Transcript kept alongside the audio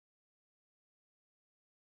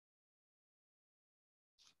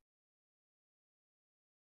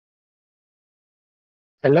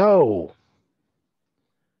Hello.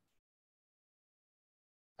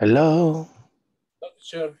 Hello.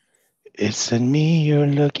 Sure. Isn't me you're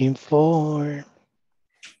looking for.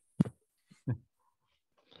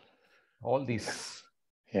 All this.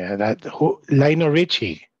 Yeah, that who Lionel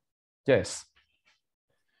Richie. Yes.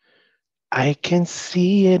 I can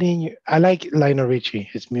see it in you. I like Lionel Richie.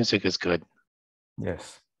 His music is good.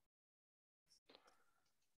 Yes.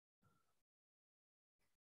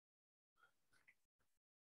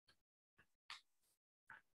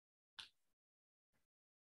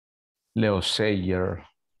 Leo Sayer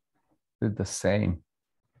did the same.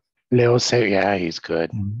 Leo say, yeah, he's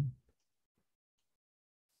good. Mm-hmm.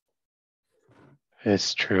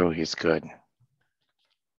 It's true, he's good.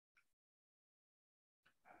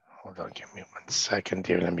 Hold on, give me 1 second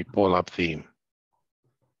here. Let me pull up the.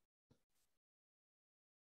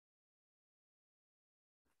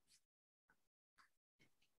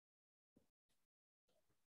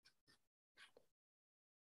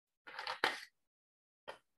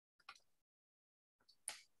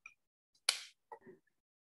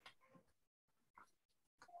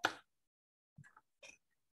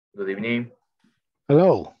 Good evening.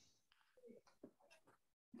 Hello.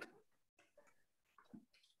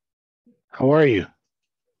 How are you?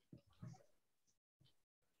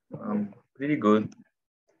 Pretty good.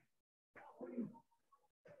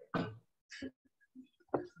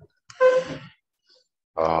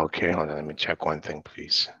 Okay, hold on. Let me check one thing,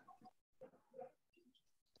 please.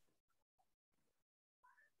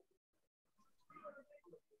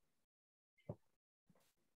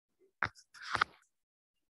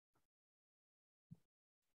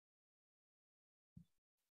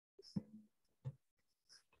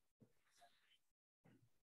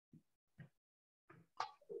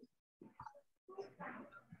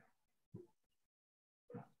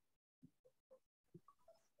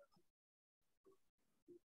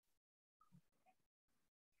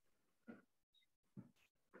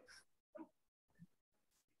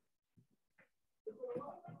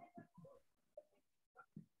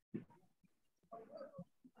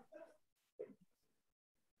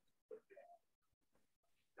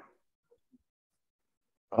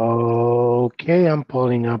 Okay, I'm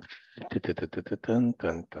pulling up.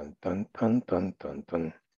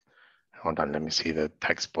 Hold on, let me see the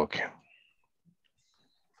textbook.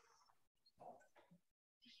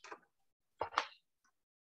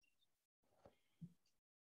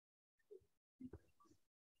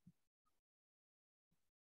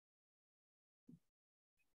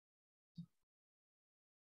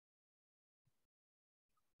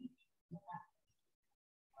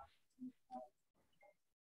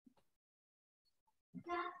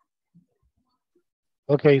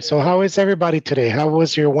 Okay, so how is everybody today? How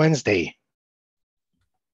was your Wednesday?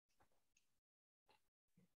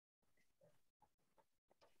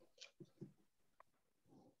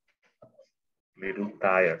 Little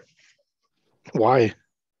tired. Why?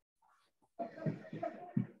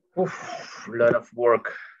 Oof, a lot of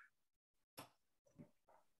work.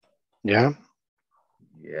 Yeah?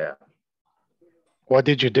 Yeah. What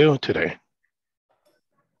did you do today?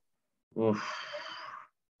 Oof.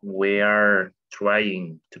 We are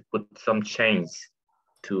trying to put some change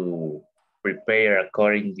to prepare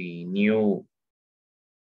according the new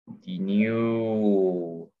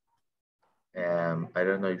I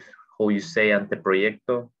don't know if, how you say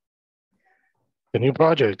anteproyecto, The new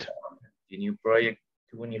project. the new project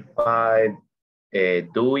 25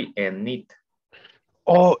 DUI and NEAT.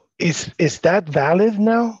 Oh, is that valid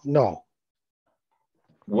now? No.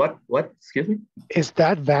 What? Excuse me? Is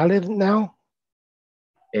that valid now?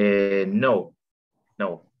 No.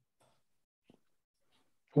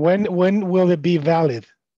 When will it be valid?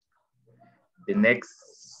 The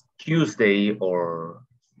next Tuesday or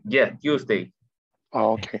Tuesday.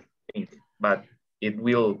 Oh, okay. But it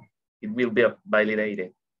will be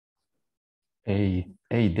validated. A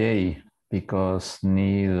day because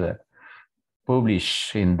need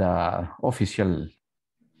publish in the official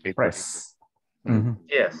press. Mm-hmm.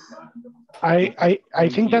 Yes. I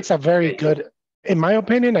think that's a very good, in my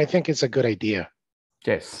opinion, I think it's a good idea.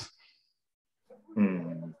 Yes.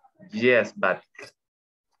 Yes, but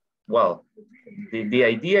well, the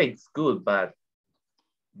idea is good, but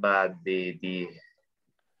the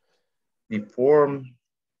form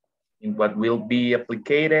in what will be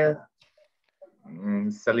applied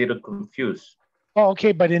is a little confused. Oh,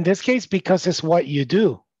 okay, but in this case, because it's what you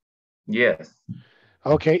do. Yes.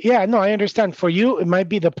 Okay, yeah, no, I understand. For you, it might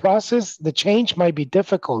be the process, the change might be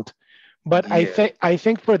difficult, but Yeah. I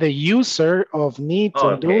think for the user of needs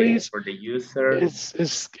and DUIs, for the user,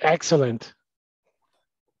 it's excellent.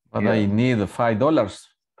 But yeah. I need $5.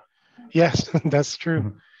 Yes, that's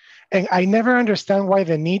true. And I never understand why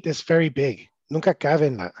the need is very big. Nunca cabe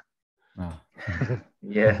en la. Ah.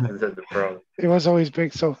 Yeah, that's the problem. It was always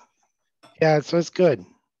big, so yeah, so it's good.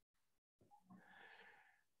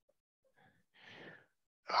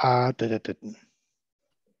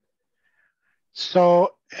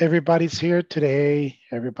 So everybody's here today.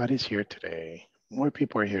 Everybody's here today. More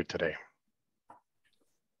people are here today.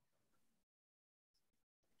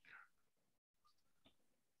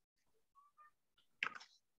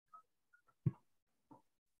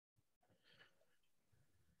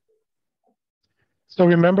 So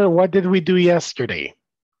remember, what did we do yesterday?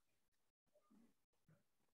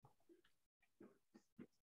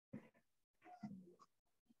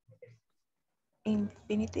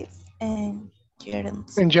 Infinitive and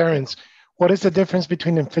gerunds. And gerunds. What is the difference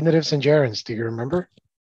between infinitives and gerunds? Do you remember?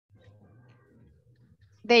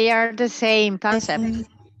 They are the same concept.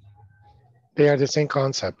 They are the same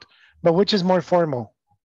concept. But which is more formal?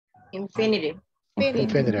 Infinitive.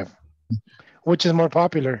 Infinitive. Which is more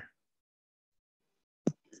popular?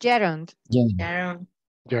 Gerund. Gerund.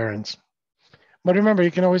 Gerunds. But remember, you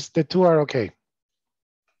can always, the two are okay.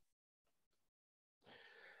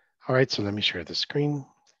 All right, so let me share the screen.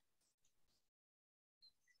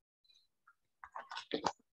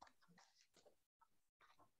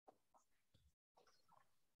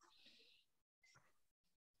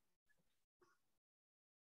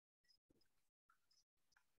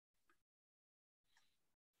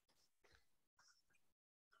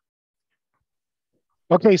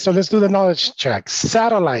 Okay, so let's do the knowledge check.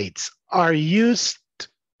 Satellites are used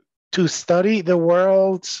to study the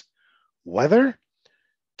world's weather,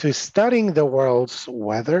 to studying the world's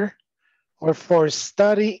weather, or for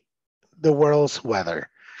study the world's weather?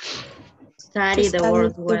 Study the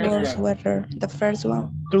world's weather. weather. The first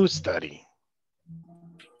one. To study.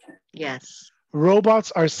 Yes.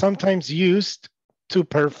 Robots are sometimes used to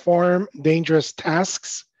perform dangerous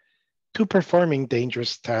tasks, to performing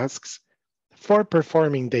dangerous tasks, for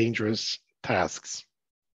performing dangerous tasks.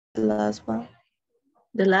 The last one.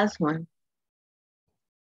 The last one.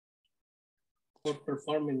 For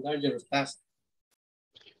performing dangerous tasks.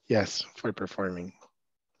 Yes, for performing.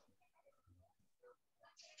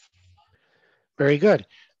 Very good.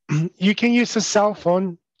 You can use a cell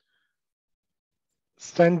phone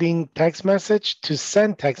sending text message to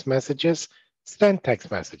send text messages, send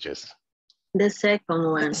text messages. The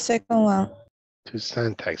second one. The second one. To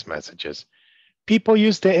send text messages. People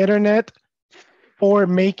use the internet for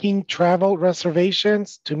making travel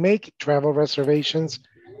reservations, to make travel reservations,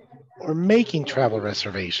 or making travel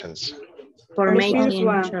reservations. For First making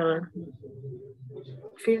one. travel.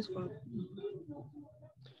 First one.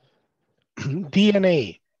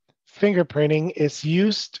 DNA, fingerprinting is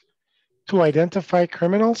used to identify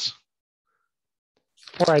criminals,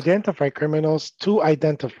 for identify criminals, to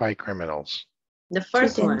identify criminals. The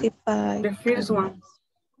first one. Identify. The first one.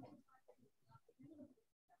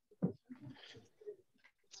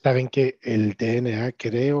 Saben que el DNA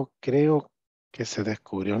creo que se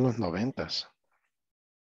descubrió en los 90s.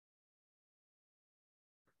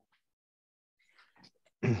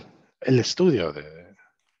 El estudio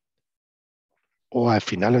o a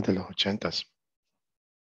finales de los 80s.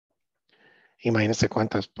 Imagínense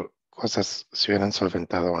cuántas cosas se hubieran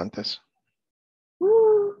solventado antes.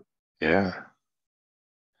 Yeah.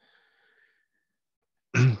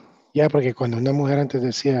 Ya, porque cuando una mujer antes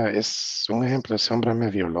decía, es un ejemplo, ese hombre me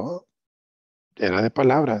violó, era de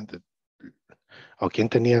palabra. ¿O quién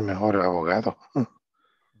tenía el mejor abogado?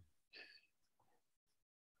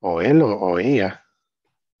 O él o ella.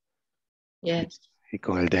 Yes. Y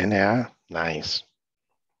con el DNA, nice.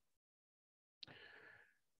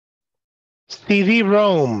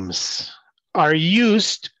 CD-ROMs are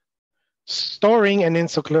used storing an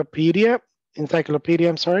encyclopedia,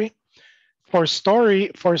 I'm sorry, for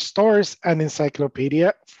stores an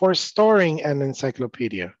encyclopedia, for storing an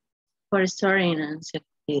encyclopedia. For storing an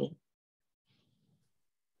encyclopedia.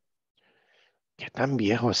 ¿Qué tan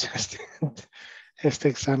viejo es este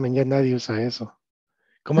examen? Ya nadie usa eso.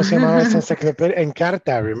 ¿Cómo se llamaba esa enciclopedia?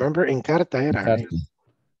 Encarta, remember? Encarta era. Right?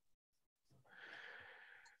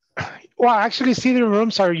 Well, actually,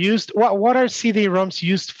 CD-ROMs are used. What are CD-ROMs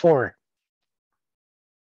used for?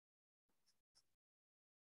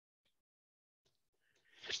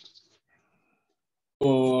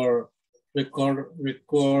 For record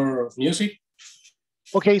music.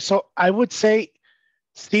 Okay, so I would say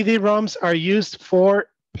CD-ROMs are used for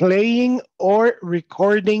playing or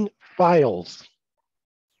recording files.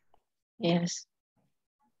 Yes.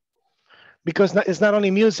 Because it's not only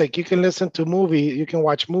music, you can listen to movies, you can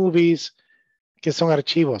watch movies, que son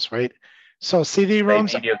archivos, right? So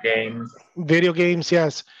CD-ROMs, video games,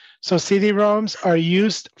 yes. So CD-ROMs are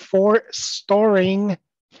used for storing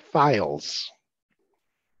files.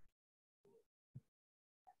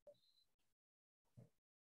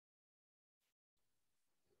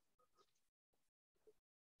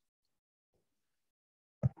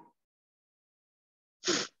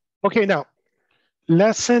 Okay, now,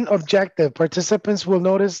 lesson objective. Participants will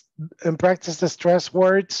notice and practice the stress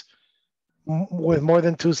words with more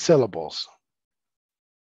than 2 syllables.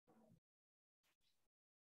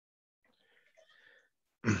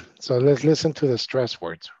 So let's listen to the stress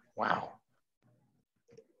words. Wow.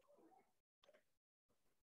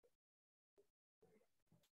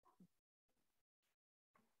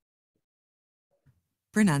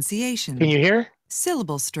 Pronunciation. Can you hear?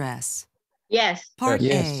 Syllable stress. Yes. Part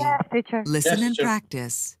Yes. A. Teacher. Listen Yes, and teacher.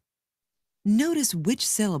 practice. Notice which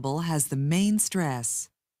syllable has the main stress.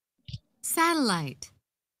 Satellite.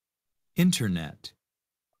 Internet.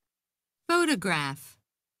 Photograph.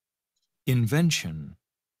 Invention.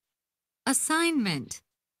 Assignment.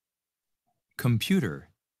 Computer.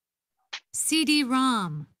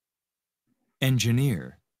 CD-ROM.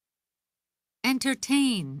 Engineer.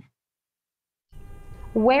 Entertain.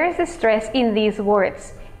 Where is the stress in these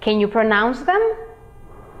words? Can you pronounce them?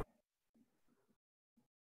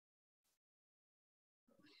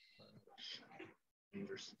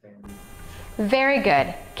 Very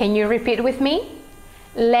good. Can you repeat with me?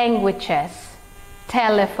 Languages,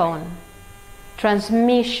 telephone,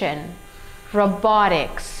 transmission,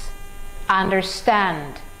 robotics,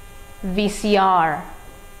 understand, VCR.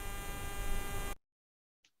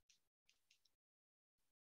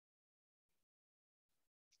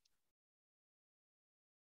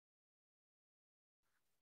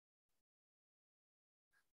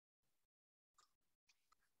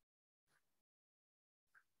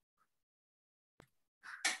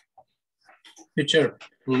 Teacher.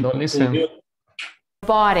 Don't listen.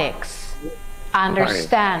 Robotics,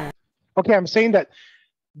 understand. Okay, I'm saying that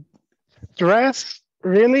stress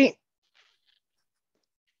really,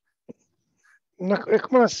 no,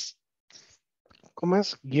 ¿cómo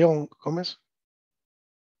es? Guión, ¿cómo es?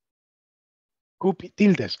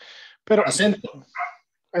 Tildes. Pero Acento.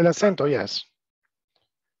 el acento, yes.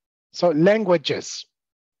 So languages,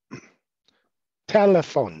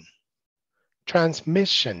 telephone,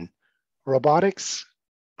 transmission, robotics,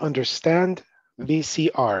 understand,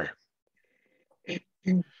 VCR.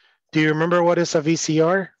 Do you remember what is a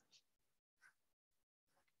VCR?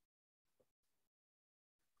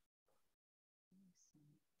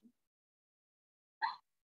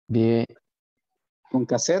 Con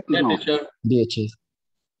cassette, Yeah, no. teacher. VHS.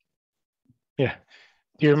 Yeah.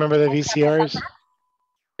 Do you remember the VCRs?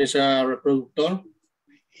 Es a reproductor.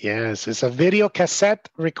 Yes, it's a video cassette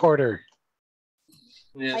recorder.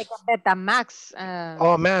 Yes. Like a Betamax.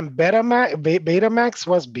 Oh man, Betamax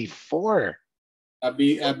was before. A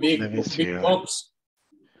big VCR. box.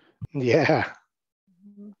 Yeah.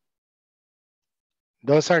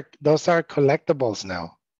 Those are collectibles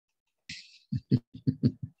now.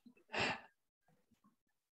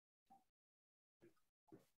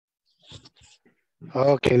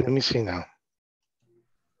 Okay, let me see now.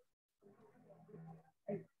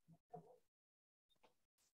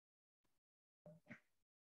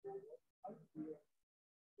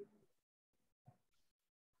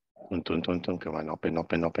 Come on,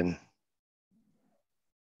 open.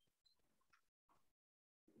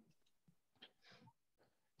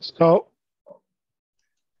 So,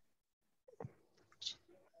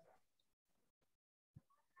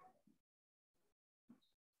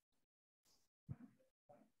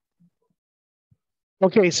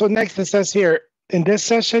 okay, so next it says here, in this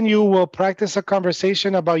session, you will practice a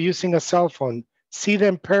conversation about using a cell phone. See the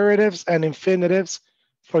imperatives and infinitives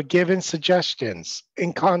for given suggestions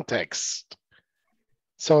in context.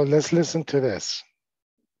 So let's listen to this.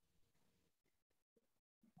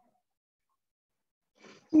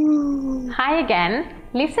 Hi again.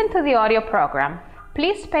 Listen to the audio program.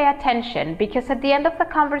 Please pay attention because at the end of the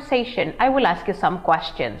conversation, I will ask you some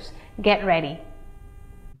questions. Get ready.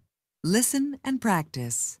 Listen and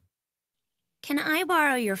practice. Can I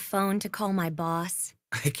borrow your phone to call my boss?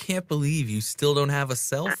 I can't believe you still don't have a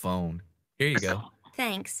cell phone. Here you go.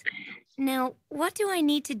 Thanks. Now, what do I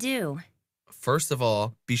need to do? First of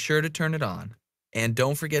all, be sure to turn it on. And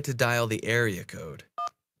don't forget to dial the area code.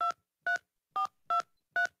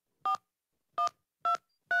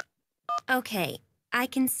 Okay, I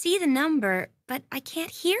can see the number, but I can't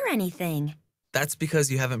hear anything. That's because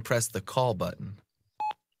you haven't pressed the call button.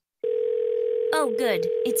 Oh, good.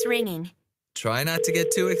 It's ringing. Try not to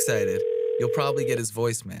get too excited. You'll probably get his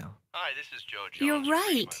voicemail. Hi, You're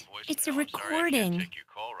right. It's a recording.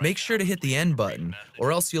 Make sure to hit the end button,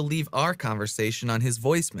 or else you'll leave our conversation on his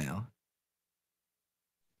voicemail.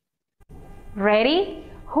 Ready?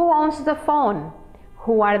 Who owns the phone?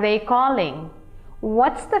 Who are they calling?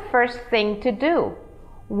 What's the first thing to do?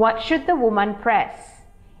 What should the woman press?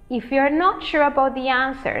 If you're not sure about the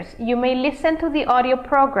answers, you may listen to the audio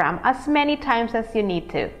program as many times as you need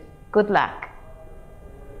to. Good luck.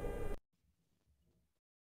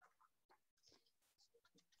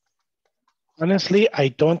 Honestly, I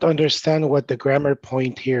don't understand what the grammar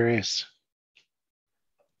point here is.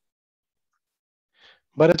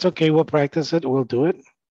 But it's okay, we'll practice it, we'll do it.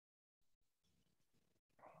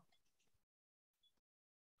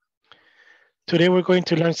 Today we're going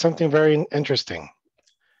to learn something very interesting.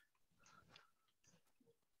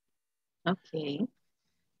 Okay.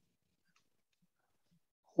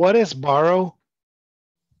 What is borrow?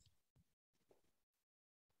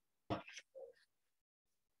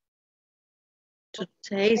 To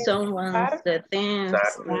take someone's things,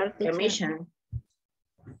 permission.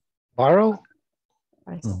 Borrow?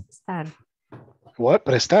 Prestar. What?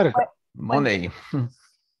 Prestar. Money.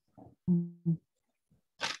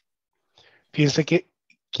 Fíjense que,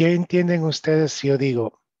 ¿qué entienden ustedes si yo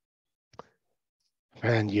digo,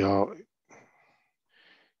 man, yo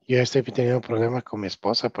estoy teniendo problemas con mi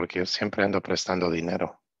esposa porque yo siempre ando prestando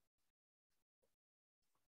dinero?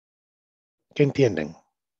 ¿Qué entienden?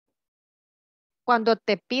 Cuando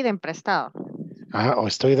te piden prestado. Ah, o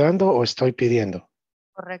estoy dando o estoy pidiendo.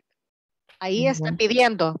 Correcto. Ahí está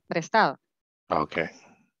pidiendo prestado. Okay.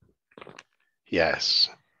 Yes.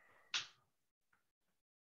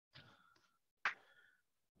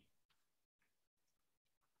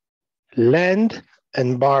 Lend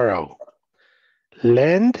and borrow.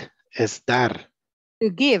 Lend is dar. To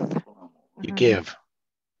give. You give.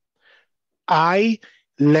 I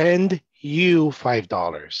lend you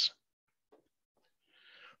 $5.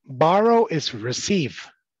 Borrow is receive.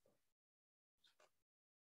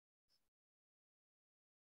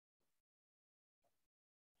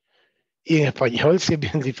 Y en español sí es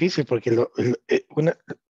bien difícil porque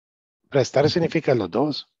prestar significa los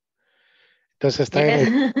dos. Entonces está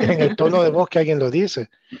en el tono de voz que alguien lo dice.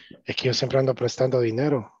 Es que yo siempre ando prestando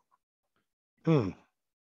dinero.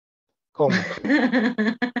 ¿Cómo?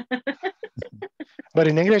 But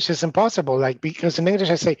in English, it's impossible. Like, because in English,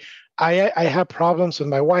 I say, I have problems with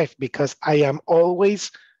my wife because I am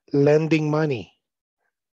always lending money.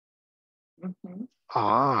 So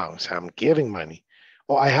I'm giving money.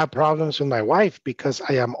 Or I have problems with my wife because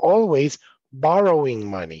I am always borrowing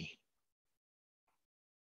money.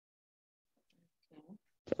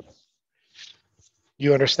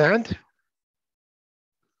 You understand?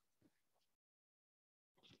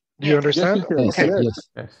 Do you understand? Yes, Okay.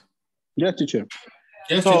 yes. Yes, teacher.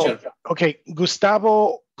 Yes, So, teacher. okay,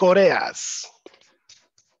 Gustavo Correas.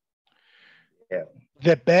 Yeah.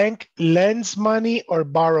 The bank lends money or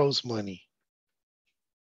borrows money?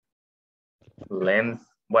 Lends,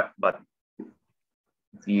 what, but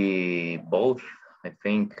the both, I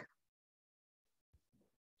think.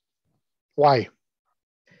 Why?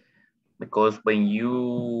 Because when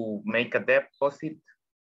you make a deposit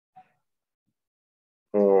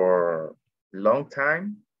for a long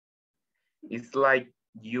time, it's like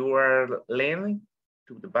you are lending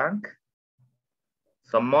to the bank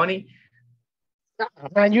some money.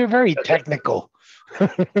 Man, you're very technical.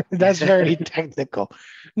 That's very technical.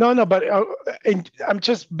 No, but I'm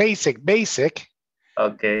just basic.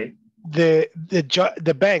 Okay.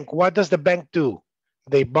 The bank, what does the bank do?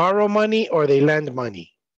 They borrow money or they lend money?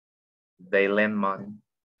 They lend money.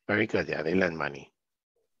 Very good, yeah, they lend money.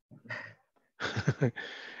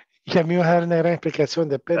 Y a mí me va a dar una gran explicación,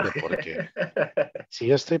 depende, porque si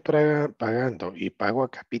yo estoy pagando y pago a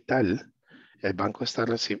capital, el banco está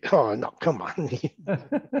recibiendo. Oh, no, come on.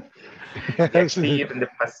 Active and the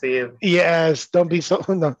passive. Yes, don't be so.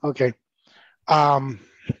 No, okay.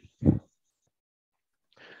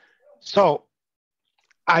 So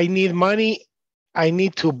I need money. I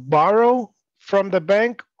need to borrow from the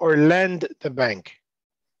bank or lend the bank?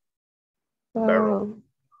 Borrow.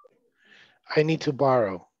 I need to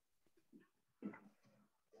borrow.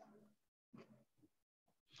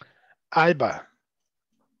 Alba,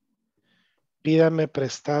 pídame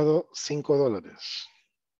prestado $5.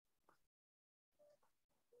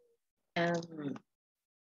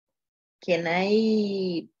 Can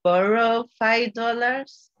I borrow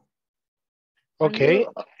 $5? Okay.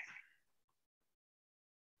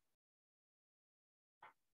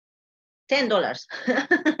 $10.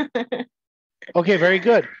 Okay, very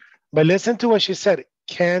good. But listen to what she said.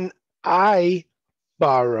 Can I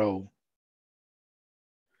borrow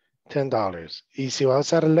 $10. Y si va a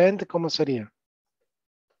usar lend, ¿cómo sería?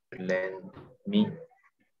 Lend me.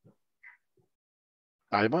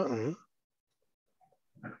 Ahí va.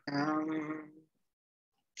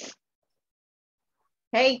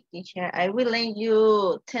 Hey, teacher, I will lend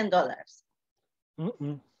you $10.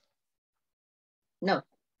 No.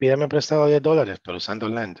 Pídame prestado $10, pero usando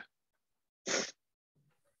lend.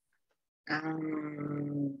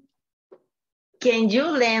 Can you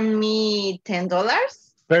lend me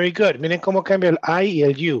 $10? Very good. Miren cómo cambia el I y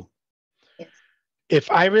el you. Yes.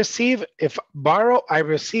 If borrow, I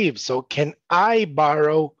receive. So can I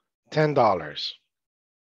borrow $10?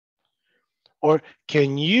 Or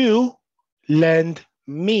can you lend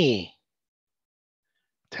me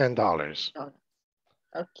 $10?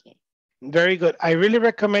 Okay. Very good. I really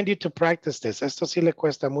recommend you to practice this. Esto sí le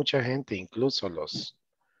cuesta a mucha gente, incluso los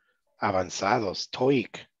avanzados,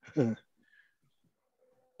 TOEIC.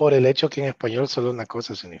 Por el hecho que en español solo una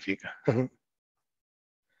cosa significa.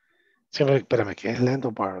 Siempre, espérame, ¿qué es lend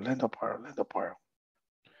or borrow? Lend or borrow, lend or borrow.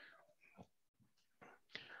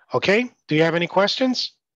 Okay, do you have any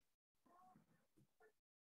questions?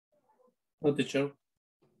 No, teacher.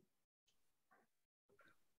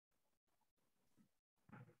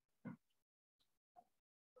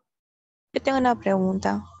 Yo tengo una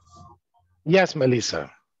pregunta. Yes,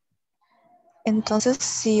 Melissa. Entonces,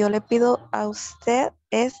 si yo le pido a usted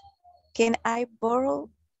es, can I borrow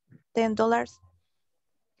 $10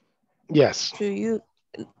 Yes. to you?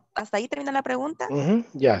 ¿Hasta ahí termina la pregunta?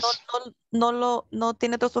 Yes. No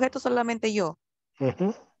tiene otro sujeto, solamente yo.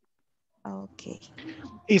 Ok.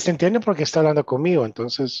 Y se entiende porque está hablando conmigo,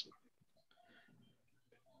 entonces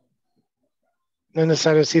no es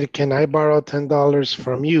necesario decir, can I borrow $10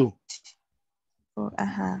 from you?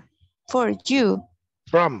 Ajá. For you.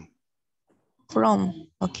 From.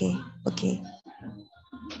 Okay.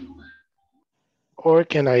 Or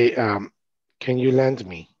can you lend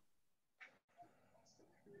me?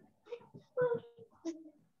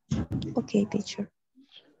 Okay, teacher.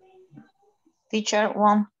 Teacher,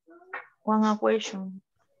 one question.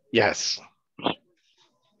 Yes.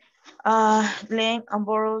 Lend and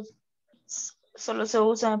borrow solo se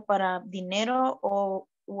usan para dinero u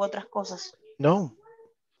otras cosas. No,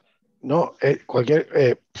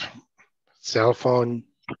 cualquier cell phone,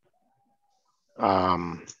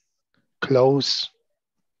 clothes,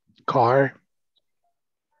 car.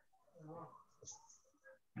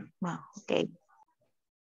 Okay.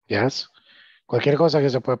 Yes. Cualquier cosa que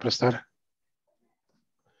se puede prestar.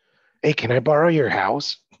 Hey, can I borrow your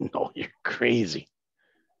house? No, you're crazy.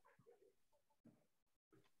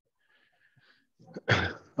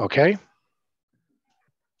 Okay.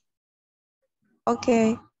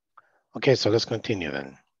 Okay. Okay, so let's continue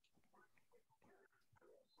then.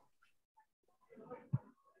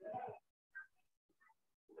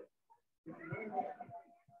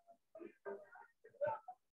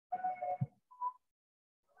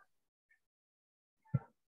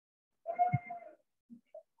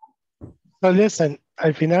 So listen,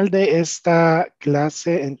 al final de esta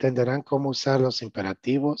clase entenderán cómo usar los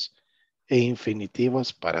imperativos e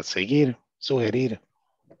infinitivos para seguir, sugerir.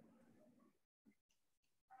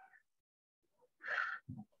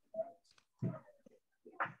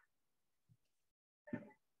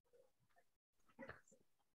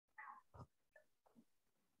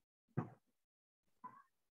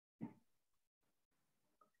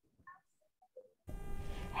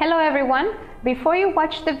 Hello everyone. Before you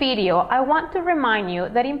watch the video, I want to remind you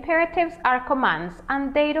that imperatives are commands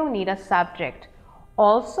and they don't need a subject.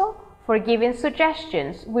 Also, for giving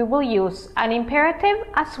suggestions, we will use an imperative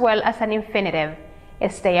as well as an infinitive.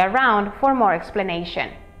 Stay around for more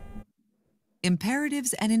explanation.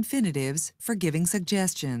 Imperatives and infinitives for giving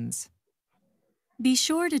suggestions. Be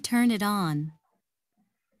sure to turn it on.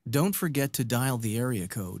 Don't forget to dial the area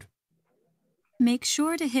code. Make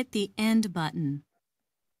sure to hit the end button.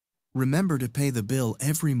 Remember to pay the bill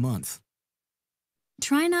every month.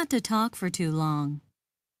 Try not to talk for too long.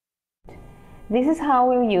 This is how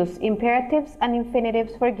we'll use imperatives and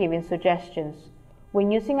infinitives for giving suggestions. When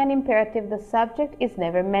using an imperative, the subject is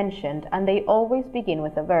never mentioned and they always begin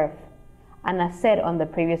with a verb. And as said on the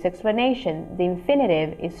previous explanation, the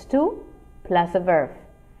infinitive is to plus a verb.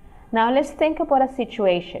 Now let's think about a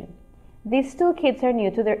situation. These two kids are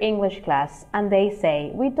new to their English class and they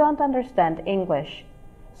say, "We don't understand English."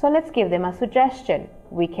 So let's give them a suggestion.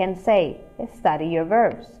 We can say, "Study your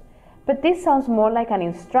verbs." But this sounds more like an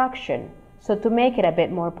instruction. So to make it a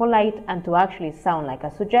bit more polite and to actually sound like a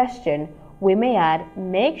suggestion, we may add,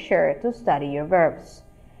 "Make sure to study your verbs."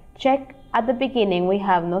 Check at the beginning we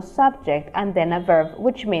have no subject and then a verb,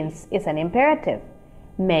 which means it's an imperative.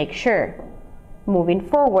 Make sure. moving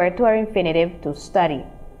forward to our infinitive to study.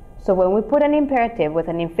 So when we put an imperative with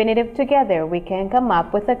an infinitive together, we can come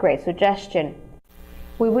up with a great suggestion.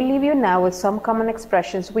 We will leave you now with some common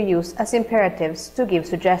expressions we use as imperatives to give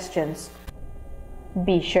suggestions.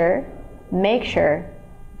 Be sure, make sure,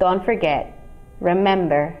 don't forget,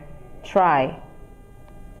 remember, try.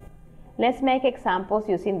 Let's make examples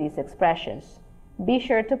using these expressions. Be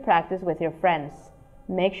sure to practice with your friends.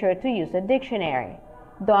 Make sure to use a dictionary.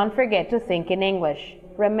 Don't forget to think in English.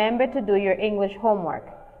 Remember to do your English homework.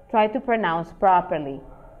 Try to pronounce properly.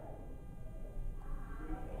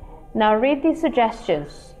 Now read these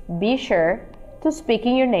suggestions. Be sure to speak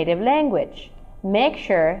in your native language. Make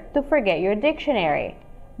sure to forget your dictionary.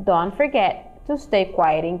 Don't forget to stay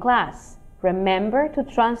quiet in class. Remember to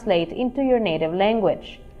translate into your native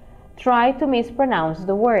language. Try to mispronounce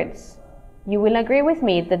the words. You will agree with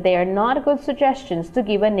me that they are not good suggestions to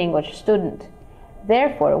give an English student.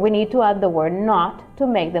 Therefore, we need to add the word not to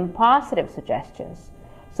make them positive suggestions.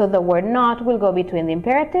 So the word not will go between the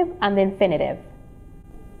imperative and the infinitive.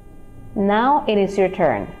 Now it is your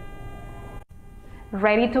turn.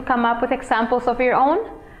 Ready to come up with examples of your own?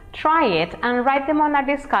 Try it and write them on our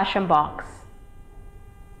discussion box.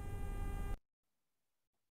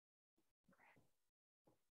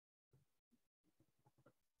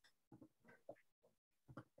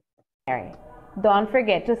 Don't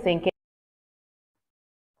forget to think it.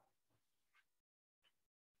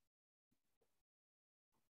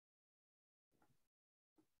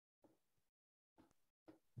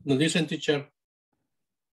 No dicen, teacher.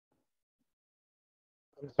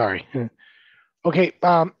 Sorry. Okay,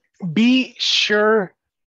 be sure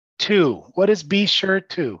to. What is be sure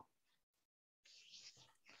to?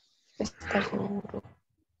 Estar seguro.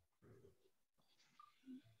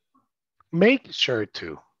 Make sure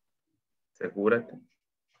to. Asegúrate.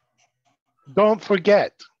 Don't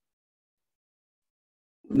forget.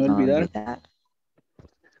 No olvidar.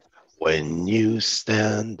 When you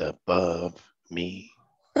stand above me,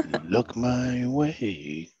 look my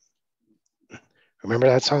way. Remember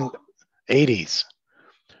that song? 80s.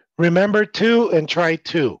 Remember to and try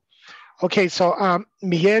to. Okay, so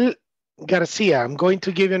Miguel Garcia, I'm going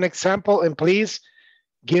to give you an example, and please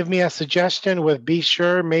give me a suggestion with be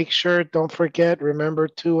sure, make sure, don't forget, remember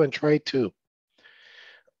to, and try to.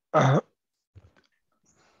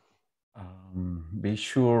 Be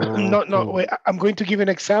sure. No, wait, I'm going to give you an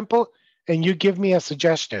example, and you give me a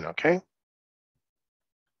suggestion, okay?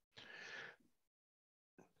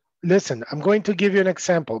 Listen, I'm going to give you an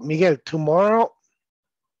example. Miguel, tomorrow,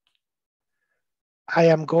 I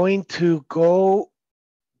am going to go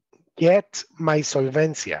get my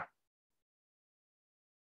solvencia.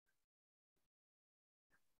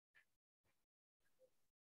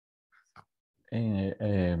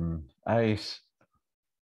 I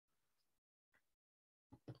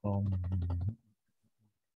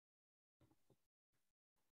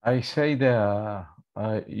say the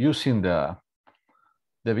using the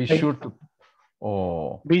be sure to,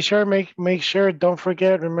 or be sure, make sure, don't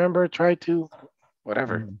forget, remember, try to,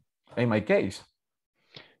 whatever. In my case.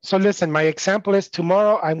 So listen, my example is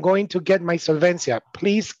tomorrow I'm going to get my solvencia.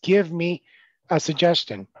 Please give me a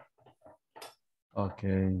suggestion.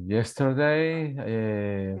 Okay, yesterday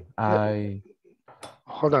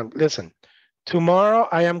Hold on, listen. Tomorrow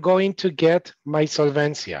I am going to get my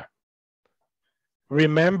solvencia.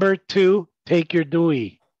 Remember to take your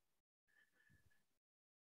DUI.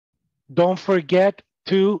 Don't forget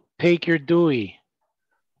to take your DUI.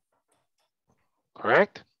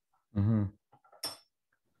 Correct? Mm-hmm.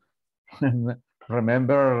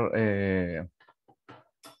 Remember,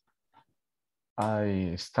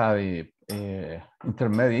 I study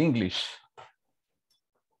intermediate English.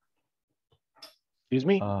 Excuse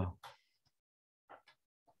me?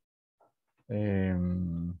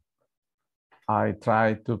 I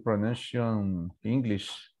try to pronounce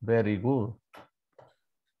English very good.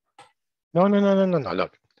 No.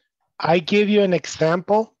 Look, I give you an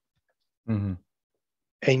example, and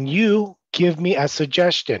you give me a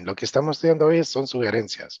suggestion. Lo que estamos estudiando hoy son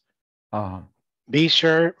sugerencias. Be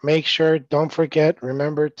sure, make sure, don't forget,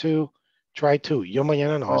 remember to, try to. Yo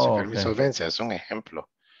mañana no voy a sacar mi solvencia, es un ejemplo.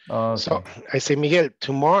 So I say, Miguel,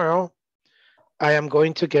 tomorrow I am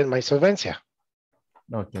going to get my solvencia.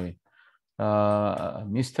 Okay.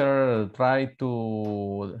 Mister, try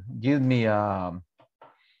to give me a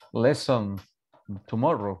lesson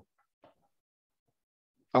tomorrow.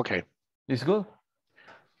 Okay. It's good?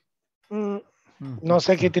 No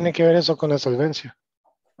sé qué tiene que ver eso con la solvencia.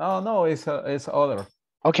 No, it's other.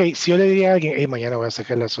 Ok, si yo le diría a alguien, hey, mañana voy a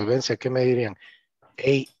sacar la solvencia, ¿qué me dirían?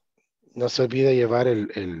 Hey, no se olvide llevar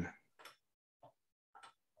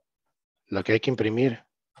Lo que hay que imprimir.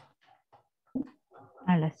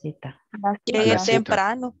 A la cita. Llegué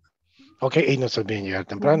temprano. Ok, y no se olviden llegar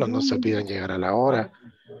temprano, no se olviden llegar a la hora.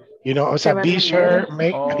 You know, o Se sea, va be sure,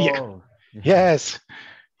 make, Oh, yes,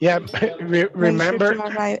 yeah, remember, Make sure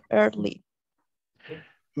to arrive early.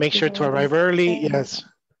 make sure to arrive early, yes.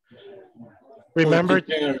 Remember,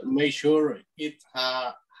 Teacher, make sure it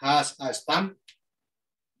has a stamp.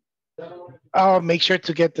 oh, make sure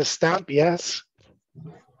to get the stamp, yes.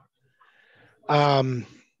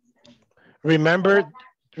 Remember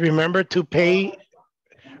to pay,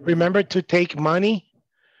 remember to take money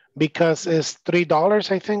because it's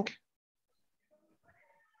 $3, I think.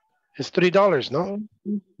 It's $3, no?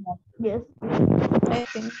 Yes. I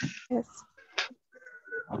think, yes.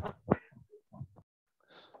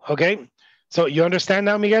 Okay, so you understand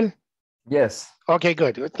now, Miguel? yes. Okay,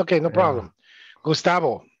 good. Okay, no problem.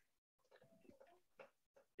 Gustavo.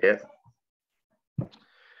 Yes.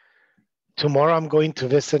 Tomorrow I'm going to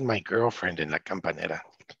visit my girlfriend in La Campanera.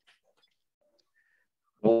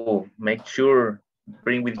 Oh, make sure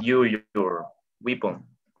bring with you your weapon.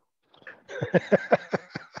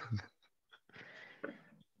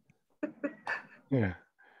 Yeah.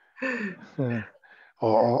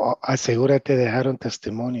 O asegúrate de dejar un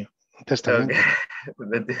testimonio, un testamento.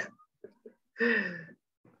 Okay.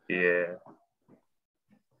 Yeah.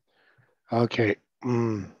 Okay.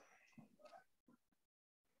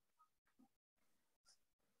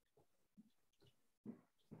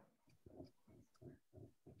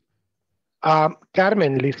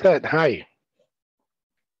 Carmen, Lisette, hi.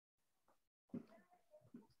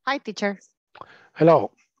 Hi, teacher.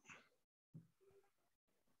 Hello.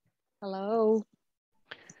 Hello.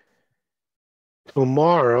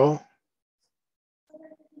 Tomorrow,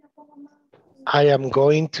 I am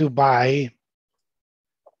going to buy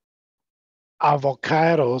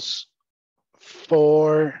avocados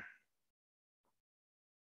for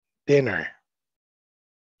dinner.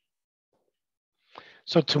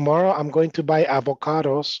 So tomorrow I'm going to buy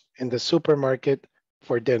avocados in the supermarket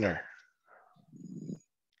for dinner.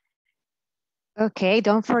 Okay,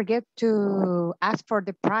 don't forget to ask for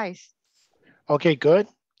the price. Okay, good.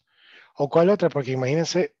 ¿O cuál otra? Porque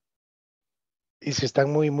imagínense, y si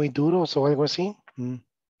están muy duros o algo así.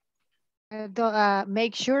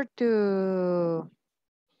 Make sure to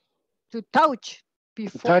touch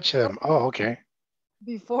before. Touch them. Oh, okay.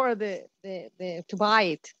 Before to buy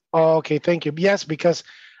it. Oh, okay, thank you. Yes, because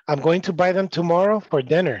I'm going to buy them tomorrow for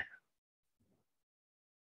dinner.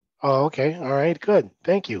 Oh, okay. All right, good.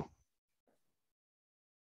 Thank you.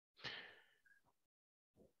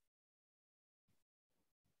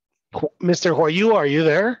 Mr. Huayu, are you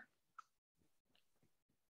there?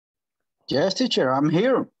 Yes, teacher, I'm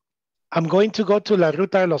here. I'm going to go to La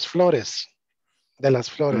Ruta de los Flores. De las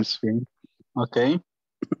Flores. Okay.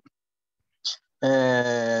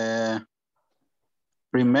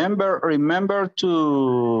 Remember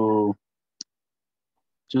to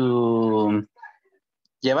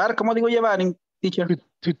llevar, ¿cómo digo llevar, teacher?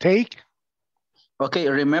 To take? Okay,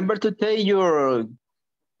 remember to take your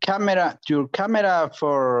camera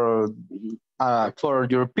for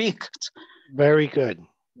your pics. Very good.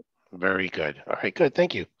 Very good. All right, good.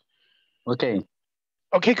 Thank you. Okay.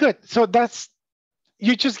 Okay, good. So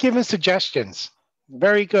you're just giving suggestions.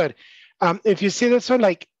 Very good. If you see this one,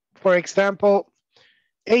 like, for example,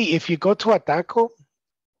 hey, if you go to a taco,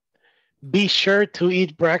 be sure to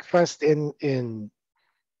eat breakfast in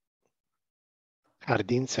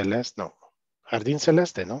Jardín Celeste, no. Jardín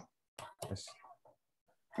Celeste, no? Yes.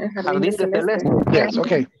 Jardín de Celeste. Yes,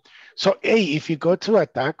 okay. So, hey, if you go to a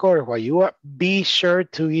taco or Huayua, be sure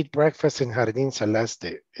to eat breakfast in Jardín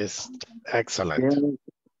Celeste. It's excellent. Yeah.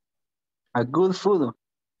 A good food.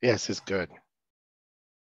 Yes, it's good.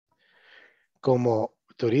 Como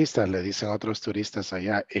turistas, le dicen a otros turistas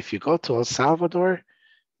allá, if you go to El Salvador,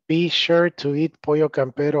 be sure to eat pollo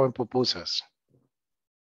campero and pupusas.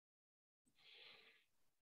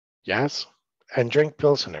 Yes, and drink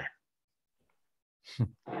Pilsner.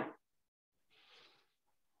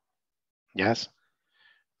 Yes.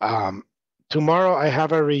 Tomorrow I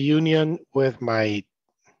have a reunion with my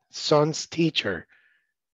son's teacher.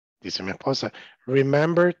 Dice mi esposa,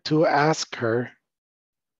 remember to ask her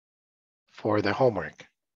for the homework.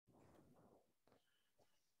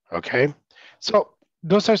 Okay, so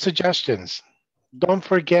those are suggestions. Don't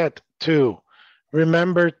forget to,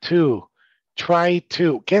 remember to, try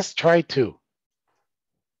to. Guess try to.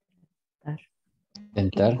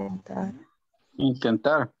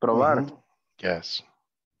 Intentar, probar. Mm-hmm. Yes.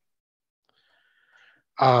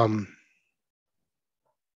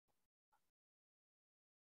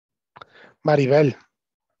 Maribel.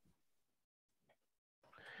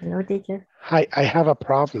 Hello, teacher. Hi, I have a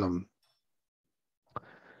problem.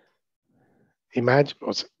 Imagine,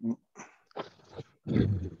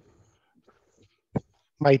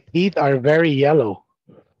 my teeth are very yellow.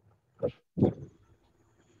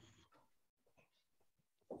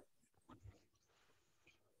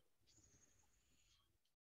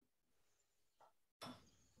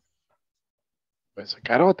 Voy a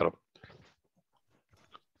sacar otro.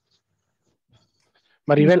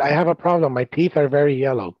 Maribel, I have a problem. My teeth are very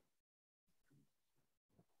yellow.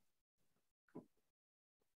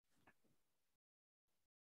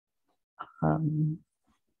 I'm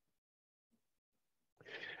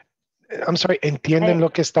sorry, ¿entienden lo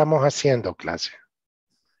que estamos haciendo, clase?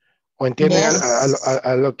 ¿O entienden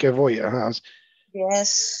a lo que voy?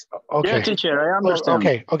 Yes. Okay. Yeah, teacher, I understand.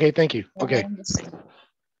 Okay, thank you. Okay.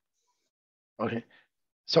 Okay.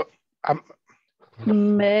 So,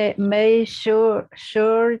 Make sure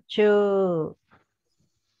to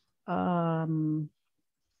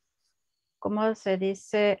 ¿cómo se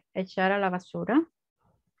dice echar a la basura?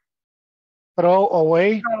 throw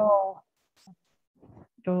away.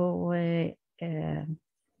 Throw away el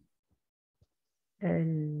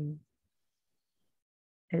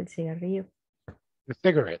cigarrillo. The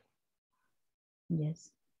cigarette.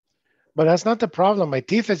 Yes. But that's not the problem. My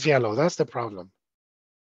teeth is yellow. That's the problem.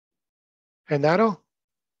 Genaro?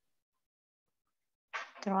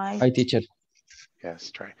 Try. Hi, teacher.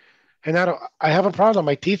 Yes, try. Genaro, I have a problem.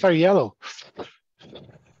 My teeth are yellow.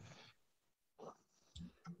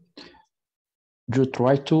 You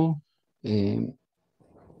try to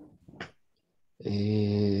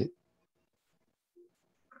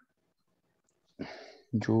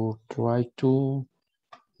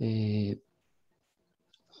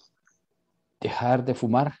dejar de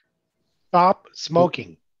fumar. Stop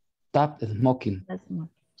smoking. Stop smoking.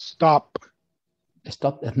 Stop.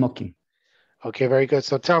 Stop smoking. Okay, very good.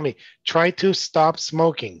 So tell me, try to stop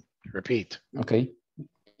smoking. Repeat. Okay.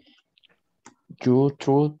 You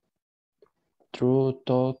to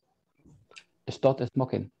stop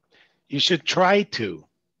smoking. You should try to.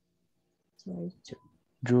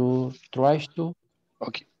 You try to.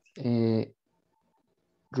 Okay.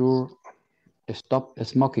 You stop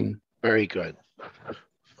smoking. Very good.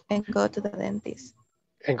 And go to the dentist.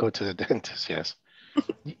 And go to the dentist, yes.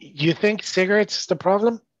 You think cigarettes is the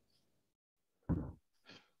problem?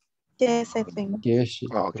 Yes, I think. Yes.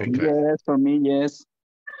 Oh, okay, good. Yes, for me, yes.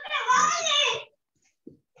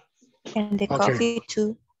 And the Okay. coffee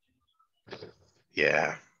too.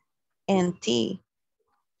 Yeah. And tea.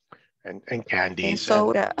 And candies. And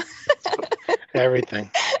soda.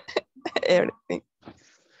 Everything. Everything.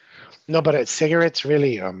 No, but cigarettes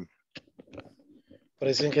really,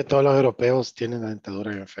 parecen que todos los europeos tienen la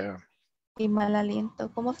dentadura bien fea. Y mal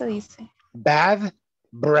aliento. ¿Cómo se dice? Bad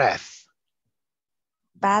breath.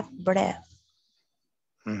 Bad breath.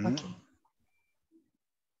 Mm-hmm. Okay.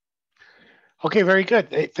 Okay, very good.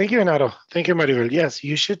 Hey, thank you, Renato. Thank you, Maribel. Yes,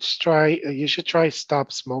 you should try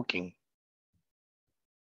stop smoking.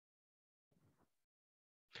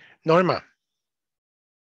 Norma.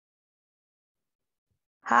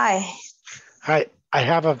 Hi. Hi, I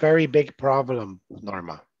have a very big problem,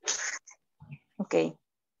 Norma. Okay.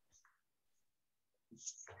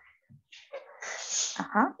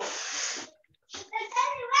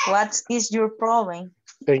 What is your problem?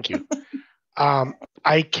 Thank you.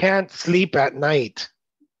 I can't sleep at night.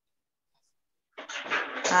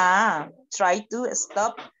 Try to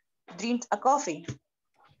stop drink a coffee.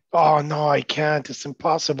 Oh, no, I can't. It's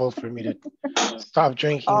impossible for me to stop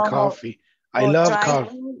drinking coffee. I love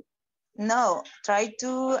coffee. Try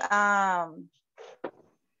to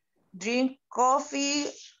drink coffee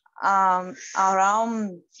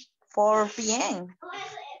around 4 p.m.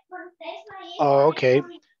 Oh, okay.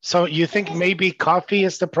 So you think maybe coffee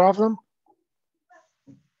is the problem?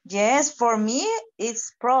 Yes, for me,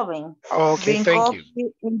 it's problem. Oh, okay, drink thank coffee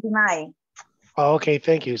you. in the night. Oh, okay,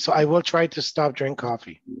 thank you. So I will try to stop drink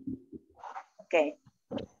coffee. Okay.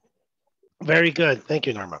 Very good. Thank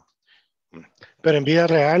you, Norma. Pero en vida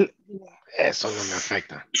real, eso no me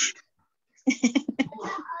afecta.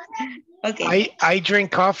 Okay. I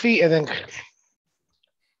drink coffee and then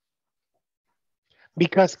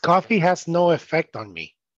because coffee has no effect on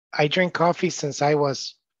me. I drink coffee since I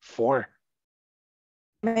was 4.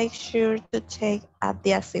 Make sure to take a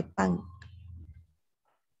diazepam.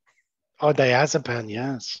 Oh, diazepam,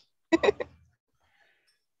 yes.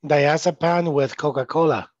 Diazepam with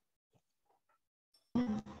Coca-Cola.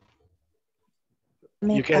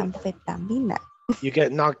 Metanfetamina. You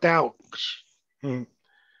get knocked out.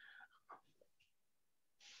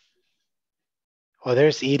 Oh,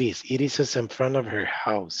 there's Edie's. Edie's is in front of her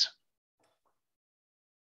house.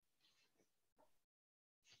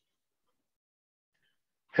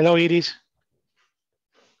 Hello, Iris.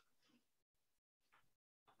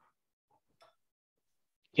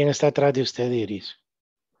 ¿Quién está atrás de usted, Iris?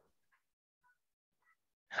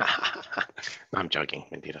 No, I'm joking.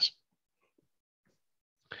 Mentiras.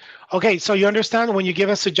 Okay, so you understand when you give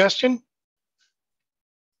a suggestion?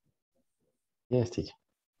 Yes, teacher.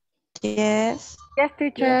 Yes. Yes,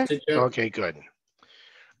 teacher. Yes, teacher. Okay, good.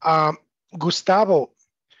 Gustavo,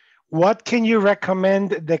 what can you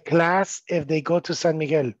recommend the class if they go to San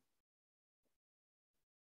Miguel?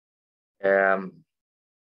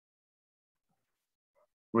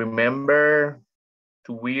 Remember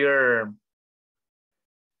to wear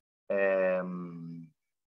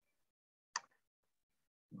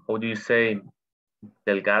how do you say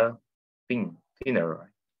delgado? Thinner, right?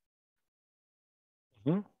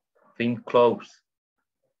 Mm-hmm. Thin clothes.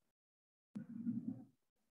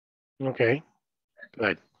 Okay,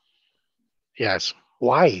 good. Yes.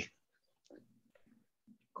 Why?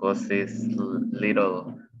 Because it's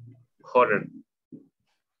little hotter.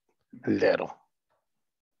 Little.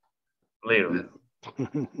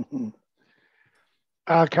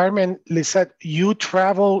 Carmen, Lisette,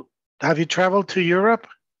 have you traveled to Europe?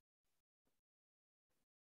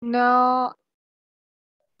 No.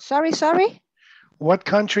 Sorry. What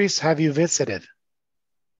countries have you visited?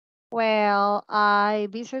 Well, I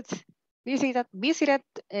visited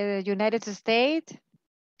United States,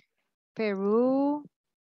 Peru,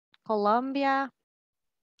 Colombia,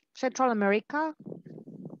 Central America.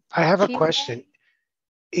 I have a Chile. question.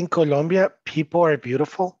 In Colombia, people are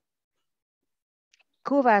beautiful?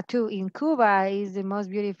 Cuba too. In Cuba is the most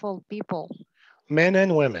beautiful people. Men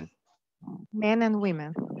and women? Men and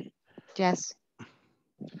women. Yes.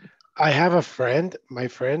 I have a friend, my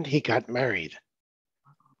friend, he got married.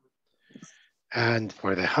 And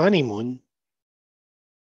for the honeymoon,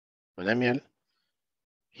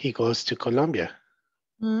 he goes to Colombia.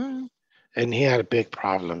 Mm. And he had big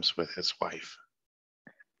problems with his wife.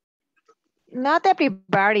 Not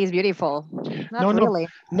everybody is beautiful. Not really.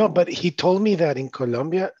 No, but he told me that in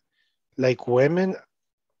Colombia, like women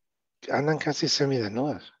andan casi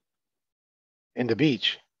semidenudas in the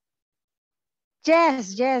beach.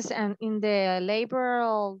 Yes, and in the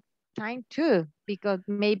labor time too, because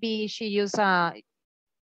maybe she used a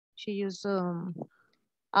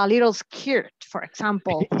little skirt, for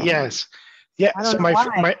example. Yes. Yeah. I don't So know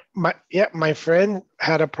my friend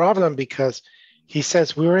had a problem because he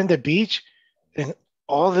says we were in the beach and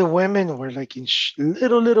all the women were like in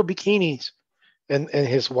little bikinis, and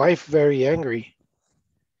his wife very angry.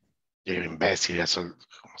 You're imbécil, eso,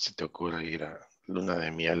 ¿cómo se te ocurre ir a luna de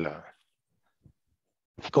miel?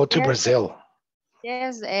 Go to Brazil.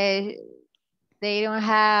 Yes, they don't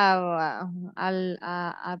have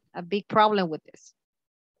a big problem with this,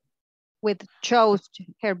 with shows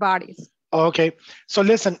her bodies. Okay, so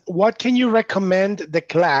listen, what can you recommend the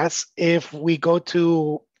class if we go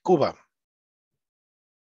to Cuba?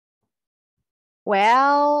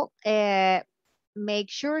 Well, make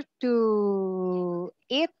sure to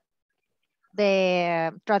eat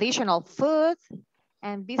the traditional food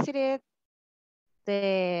and visit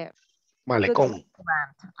the Malecón.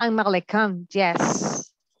 and Malecón,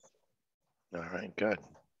 yes. All right, good.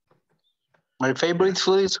 My favorite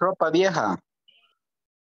food is ropa vieja.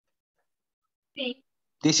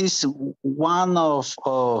 This is one of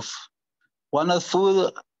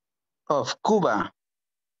food of Cuba.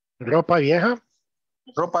 ¿Ropa vieja?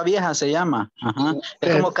 Ropa vieja se llama. Ajá.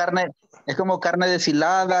 Es como carne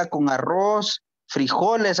deshilada con arroz,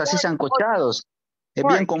 frijoles así sancochados. Es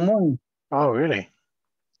bien común. Oh, really?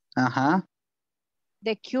 Ajá.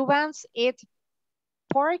 The Cubans eat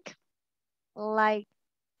pork like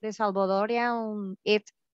the Salvadorian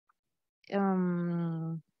eat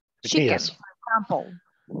chicken, for example.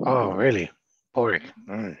 Oh, really? Pork.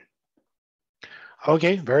 Mm.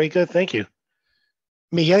 Okay, very good. Thank you.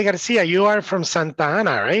 Miguel Garcia, you are from Santa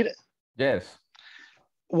Ana, right? Yes.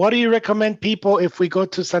 What do you recommend people if we go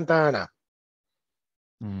to Santa Ana?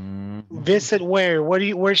 Visit where?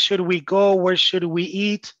 Where should we go? Where should we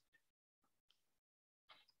eat?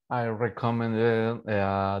 I recommend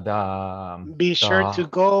Be sure to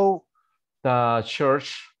go. The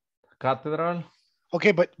church cathedral.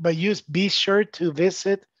 Okay, but be sure to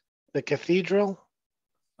visit the cathedral.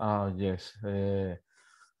 Yes.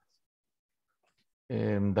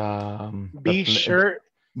 Be sure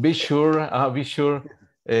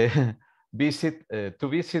visit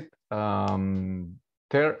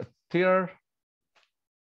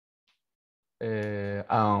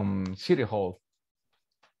City Hall.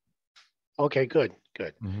 Okay, good.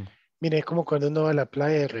 Mire, es como cuando uno va a la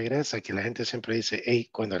playa y regresa, que la gente siempre dice, hey,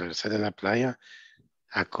 cuando regresé de la playa,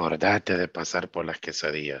 Acordate de pasar por las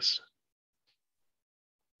quesadillas.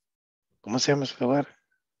 ¿Cómo se llama ese lugar?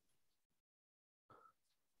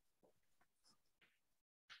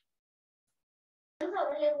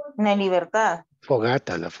 En la libertad.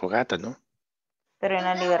 Fogata, la fogata, ¿no? Pero en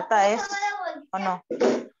la libertad es, ¿o no?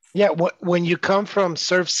 Yeah, when you come from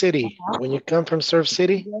Surf City,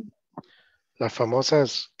 las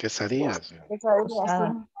famosas quesadillas.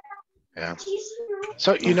 Yeah.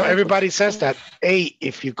 So, you know, everybody says that, hey,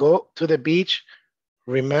 if you go to the beach,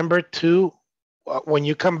 remember to, when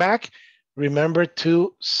you come back, remember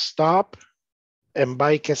to stop and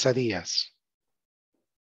buy quesadillas.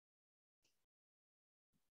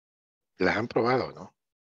 Las han probado, ¿no?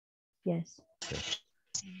 Yes.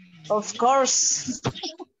 Of course.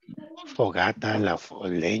 Fogata,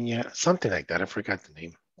 leña, something like that. I forgot the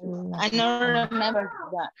name. I don't remember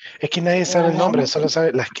that. Es que nadie sabe el nombre, solo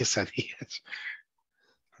sabe las quesadillas.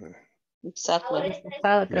 Exactly.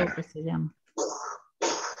 Creo que se llama.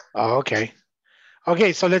 Oh, okay.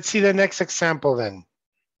 Okay, so let's see the next example then.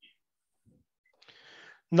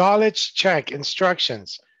 Knowledge check,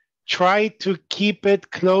 instructions. Try to keep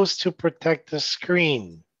it close to protect the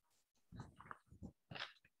screen.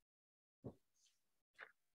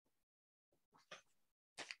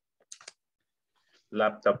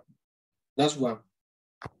 Laptop. That's one.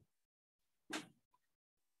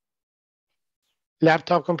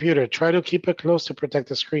 Laptop computer, try to keep it close to protect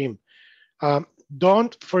the screen.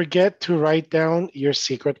 Don't forget to write down your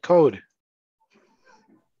secret code.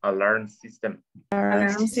 Alarm system.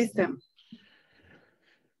 Alarm system.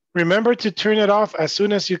 Remember to turn it off as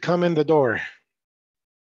soon as you come in the door.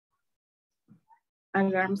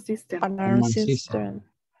 Alarm system. Alarm system.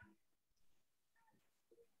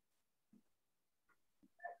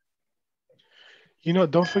 You know,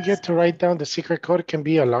 don't forget to write down the secret code. It can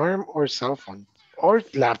be alarm or cell phone or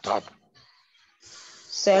laptop.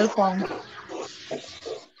 Cell phone.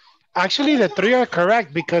 Actually, the three are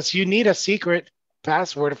correct because you need a secret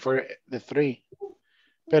password for the three.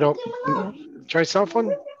 Pero try cell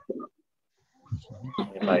phone.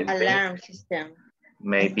 Alarm system.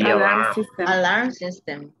 Maybe alarm. Alarm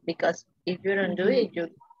system. Because if you don't do it,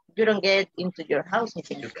 you don't get into your house.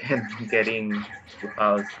 You can't get in your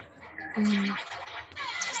house.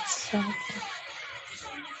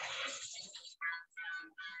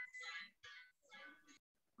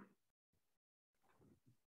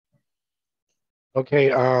 Okay,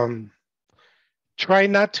 try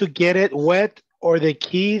not to get it wet or the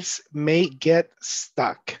keys may get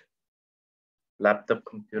stuck. Laptop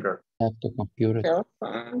computer. Laptop computer. Cell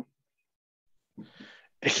phone.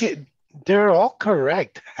 They're all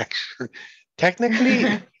correct, actually.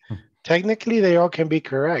 Technically, they all can be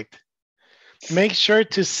correct. Make sure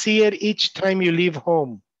to see it each time you leave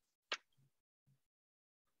home.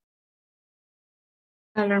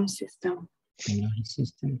 Alarm system. Alarm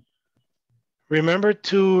system. Remember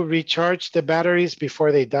to recharge the batteries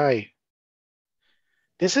before they die.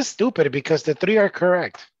 This is stupid because the three are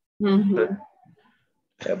correct. Mm-hmm.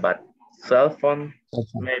 Yeah, but cell phone,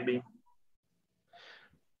 maybe.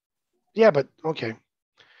 Yeah, but okay.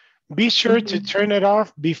 Be sure to turn it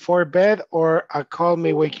off before bed or a call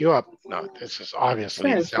may wake you up. No, this is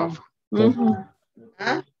obviously a cell phone. Mm-hmm.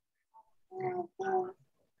 Huh?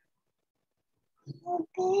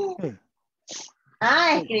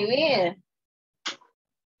 Escribir.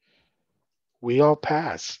 We all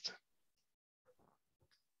passed.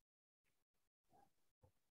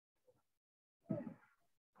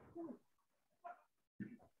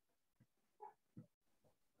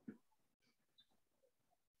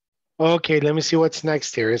 Okay, let me see what's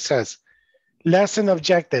next here. It says, lesson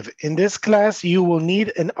objective. In this class, you will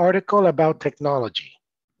need an article about technology.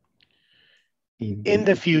 In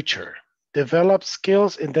the future, develop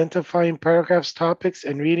skills identifying paragraphs, topics,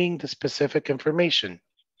 and reading the specific information.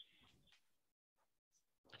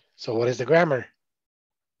 So what is the grammar?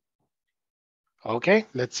 Okay,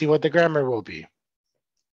 let's see what the grammar will be.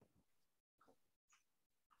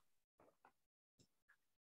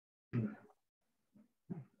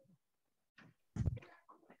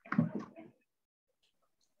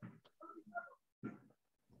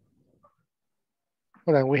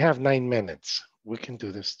 Hold on, we have 9 minutes. We can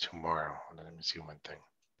do this tomorrow. Let me see one thing.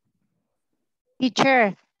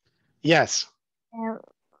 Teacher. Yes.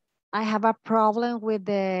 I have a problem with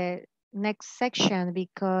the next section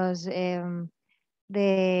because the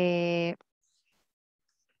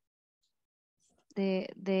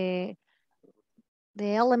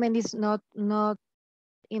element is not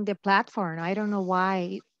in the platform. I don't know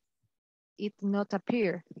why it not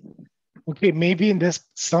appear. Okay, maybe in this,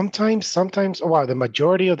 sometimes, well, the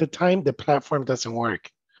majority of the time, the platform doesn't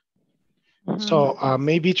work. So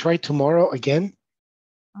maybe try tomorrow again.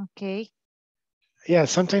 Okay. Yeah,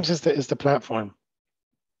 sometimes it's the platform.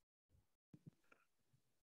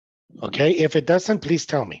 Okay, if it doesn't, please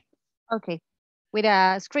tell me. Okay. With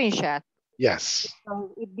a screenshot. Yes.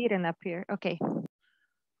 So it didn't appear. Okay.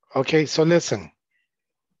 Okay, so listen.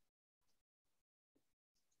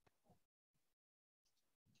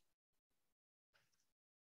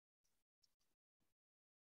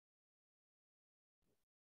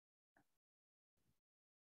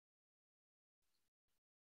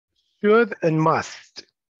 Should and must.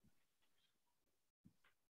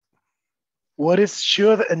 What is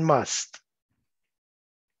should and must?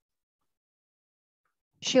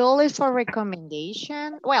 Should is for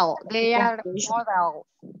recommendation. Well, they are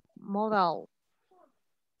modal.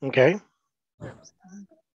 Okay.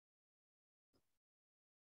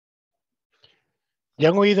 Ya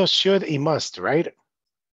han oído should y must, right?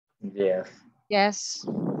 Yes. Yes.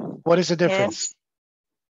 What is the difference?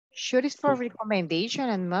 Should is for recommendation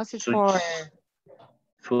and must is for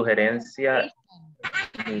sugerencia.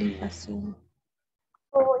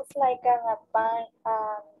 Oh, it's like an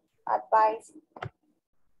advice.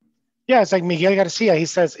 Yeah, it's like Miguel Garcia. He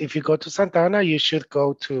says, if you go to Santa Ana, you should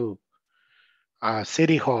go to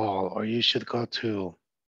City Hall, or you should go to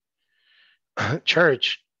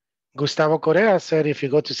church. Gustavo Correa said, if you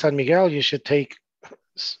go to San Miguel, you should take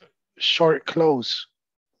short clothes.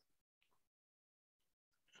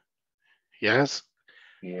 Yes.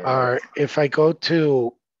 Yes. Or if I go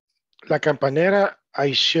to La Campanera,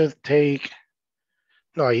 I should take,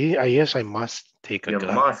 no, I guess I must take a gun.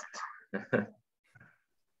 You must.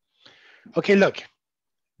 Okay, look,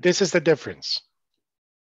 this is the difference.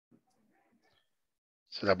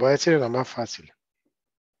 Se la voy a decir en la más fácil.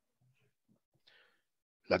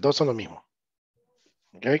 Las dos son lo mismo.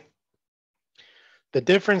 Okay. The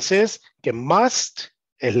difference is que must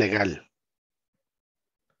es legal.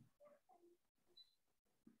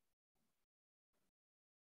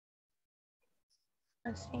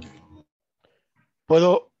 Así.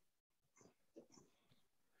 Puedo,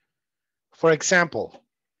 for example,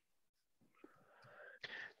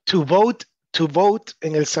 to vote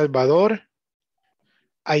in El Salvador,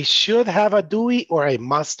 I should have a DUI or I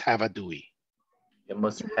must have a DUI. You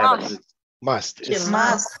must have a DUI. Must. You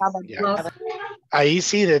must have a Yeah. Ahí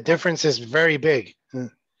sí, the difference is very big.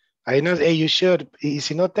 Ahí no, hey, you should. Y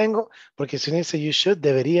si no tengo, porque si uno dice you should,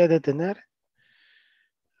 debería de tener.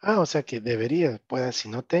 Ah, o sea que debería, pueda, si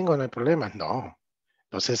no tengo, no hay problema. No.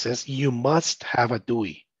 Entonces es you must have a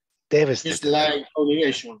DUI. Debes de It's tener. like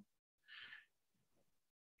obligation.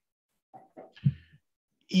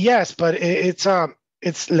 Yes, but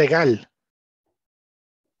it's legal.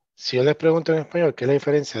 Si yo les pregunto en español, ¿qué es la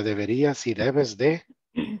diferencia? Deberías y debes de.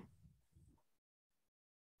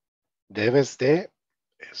 Debes de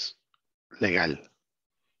es legal.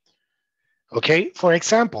 Ok, for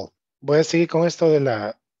example, voy a seguir con esto de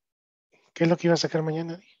la. ¿Qué es lo que iba a sacar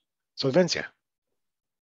mañana? Solvencia.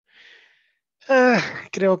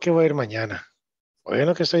 Creo que voy a ir mañana. Oigan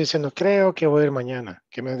lo que estoy diciendo, creo que voy a ir mañana.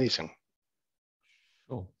 ¿Qué me dicen?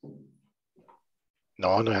 Oh.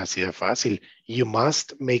 No, no es así de fácil. You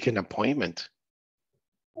must make an appointment.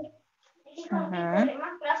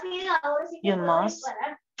 You must.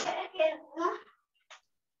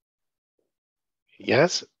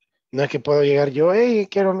 Yes. No es que puedo llegar yo, hey,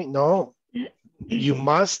 quiero mi. No. You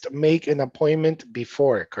must make an appointment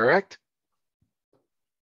before, correct?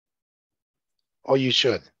 Or you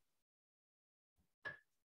should?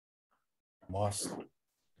 Must.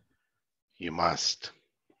 You must.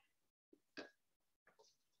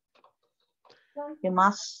 You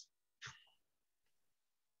must.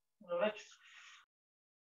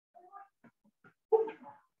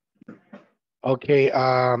 Okay,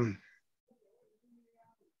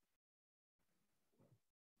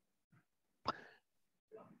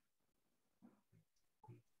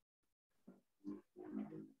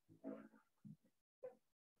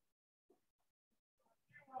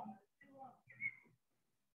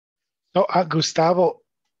 so, Gustavo,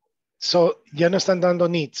 so ya no están dando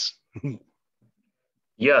needs.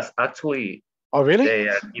 Yes, actually. Oh, really? They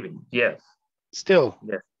are giving. Yes. Still.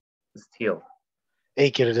 Yes. Still.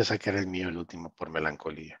 Hey, quiero sacar el mío, el último, por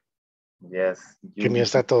melancolía. Yes. Que mío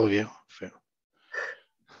está todo viejo, feo.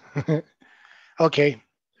 Okay,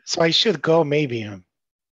 so I should go maybe.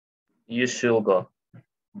 You should go.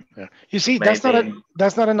 Yeah. You see, Maybe.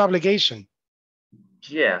 that's not an obligation.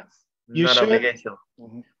 Yes. You not should. obligation.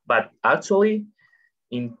 But actually,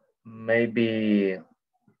 maybe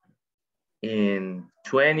in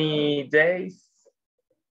 20 days,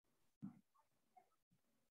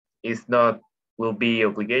 it's not will be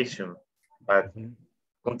obligation, but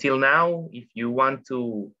until now, if you want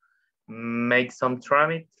to make some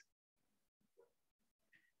trámite,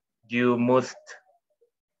 you must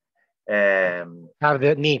have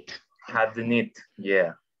the need. Have the need,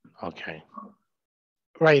 yeah. Okay.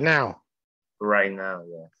 Right now. Right now,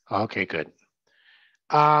 yeah. Okay, good.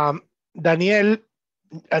 Daniel,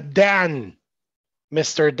 Dan,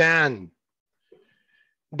 Mr. Dan,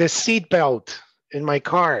 the seatbelt in my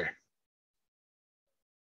car.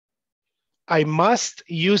 I must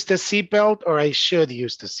use the seatbelt or I should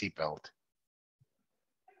use the seatbelt?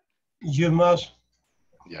 You must.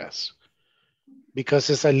 Yes, because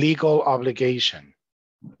it's a legal obligation.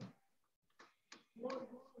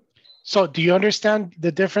 So do you understand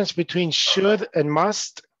the difference between should and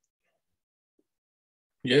must?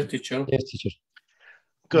 Yes, teacher. Yes, teacher.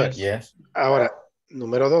 Good. Yes. Ahora,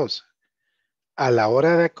 número 2. A la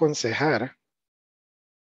hora de aconsejar,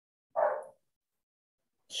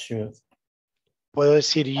 Should. puedo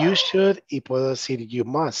decir you should y puedo decir you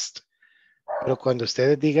must. Pero cuando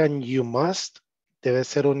ustedes digan you must, debe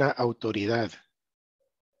ser una autoridad.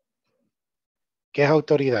 ¿Qué es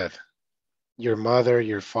autoridad? Your mother,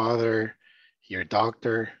 your father, your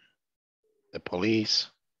doctor, the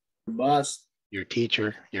police, Must. your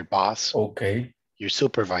teacher, your boss, Okay. your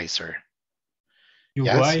supervisor. You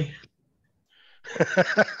Yes? why?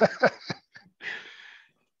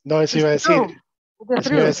 No, eso iba a decir.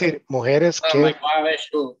 Eso iba a decir,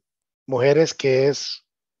 mujeres que es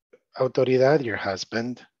autoridad, your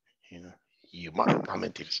husband, you know, you must, no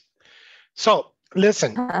mentiras. So,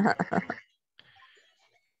 listen.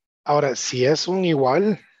 Ahora, si es un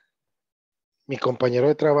igual, mi compañero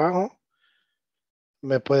de trabajo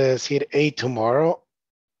me puede decir, hey, tomorrow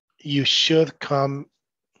you should come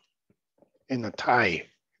in a tie,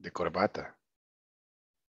 de corbata.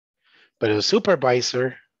 Pero el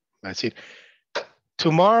supervisor va a decir,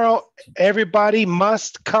 tomorrow everybody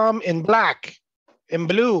must come in black, in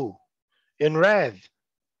blue, in red.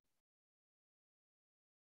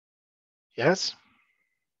 Yes?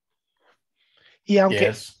 Y aunque,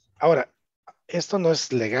 Yes. ahora, esto no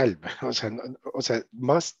es legal, o sea,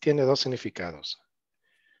 must tiene 2 significados.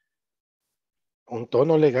 Un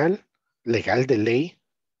tono legal, legal de ley,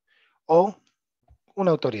 o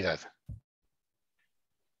una autoridad.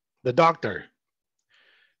 The doctor,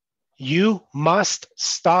 you must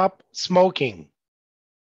stop smoking.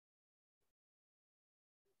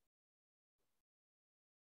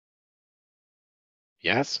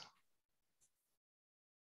 Yes?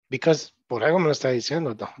 Because por algo me lo está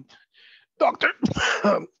diciendo. Doctor,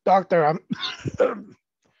 doctor,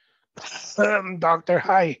 doctor,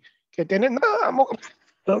 hi. ¿Qué tiene? No,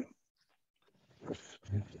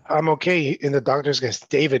 I'm okay. And the doctor's goes,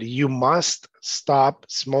 David, you must stop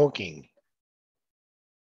smoking.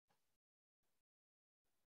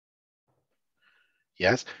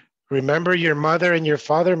 Yes. Remember your mother and your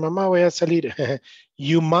father. Mamá, voy a salir.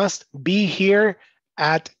 You must be here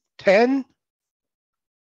at 10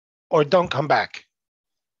 or don't come back.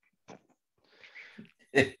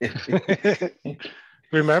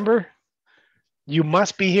 Remember? You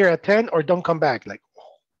must be here at 10 or don't come back. Like,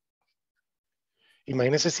 oh.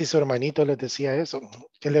 Imagínense si su hermanito les decía eso.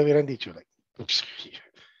 ¿Qué le hubieran dicho? Like,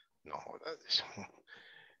 no.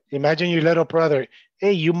 Imagine your little brother.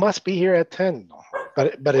 Hey, you must be here at 10. No.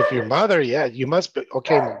 But if your mother, yeah, you must be.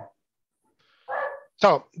 Okay. Mom.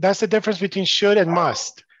 So that's the difference between should and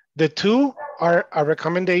must. The two are a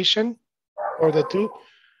recommendation or the two,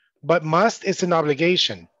 but must is an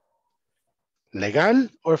obligation. Legal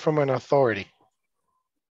or from an authority.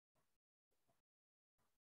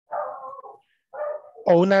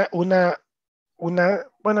 O una,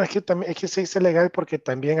 bueno, es que se dice legal porque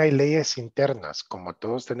también hay leyes internas, como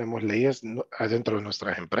todos tenemos leyes adentro de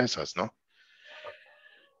nuestras empresas, ¿no?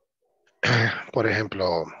 Por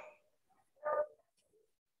ejemplo,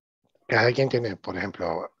 cada quien tiene, por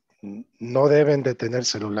ejemplo, no deben de tener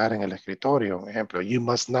celular en el escritorio. Por ejemplo, you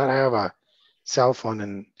must not have a cell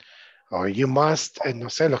phone or you must, no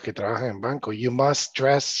sé, los que trabajan en banco, you must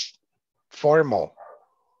dress formal.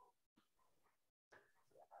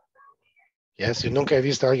 Yes, yo nunca he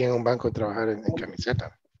visto a alguien en un banco trabajar en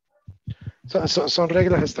camiseta. Son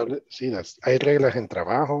reglas establecidas. Hay reglas en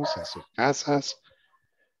trabajos, en sus casas,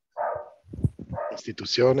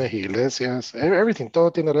 instituciones, iglesias, everything,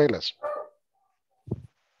 todo tiene reglas.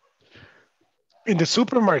 In the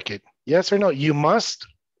supermarket, yes or no, you must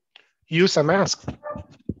use a mask.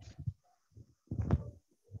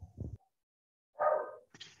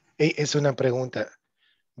 Es una pregunta,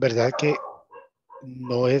 ¿verdad que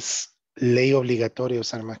no es ley obligatoria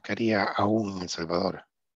usar mascarilla aún en El Salvador?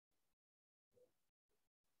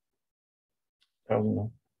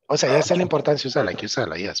 No. O sea, ya está la importancia de usarla, hay que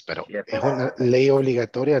usarla, yes, pero es una ley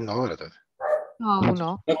obligatoria, no, ¿verdad? No,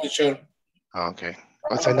 no. No, teacher. Ah, ok.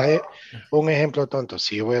 O sea, nadie, un ejemplo tonto,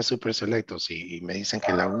 si yo voy a Super Selectos y me dicen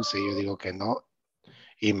que la use y yo digo que no,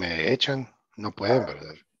 y me echan, no pueden,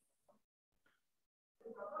 ¿verdad?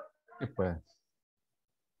 Sí, pues.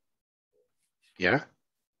 ¿Ya?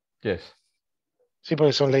 Yes. Sí,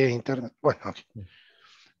 porque son leyes internas. Bueno, ok.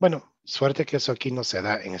 Bueno, suerte que eso aquí no se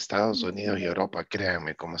da en Estados Unidos y Europa,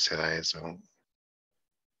 créanme cómo se da eso.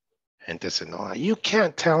 Gente se enoja. You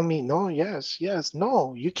can't tell me, no, yes, yes,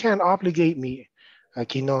 no, you can't obligate me.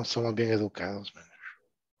 Aquí no, somos bien educados, man.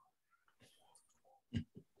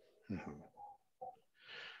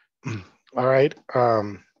 All right.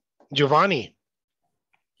 Giovanni.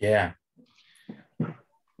 Yeah.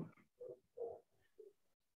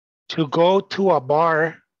 To go to a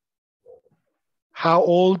bar, how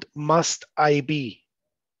old must I be?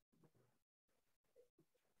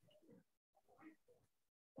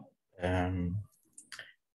 In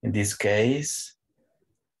this case,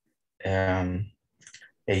 18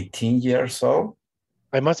 years old.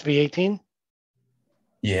 I must be 18?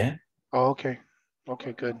 Yeah. Oh, okay.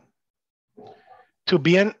 Okay, good. To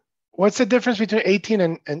be in, what's the difference between 18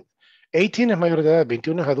 and 18 es mayor de edad,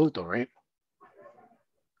 21 es adulto, right?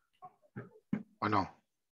 Or no?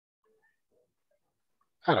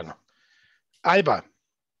 I don't know. Aiba.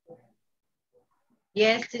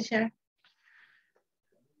 Yes, teacher.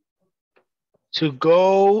 To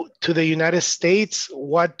go to the United States,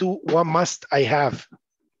 what must I have?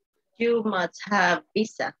 You must have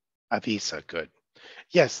visa. A visa, good.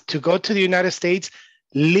 Yes, to go to the United States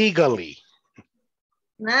legally.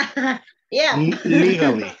 Yeah.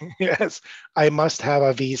 Legally, yes. I must have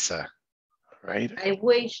a visa, right? I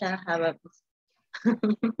wish I have a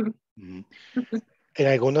En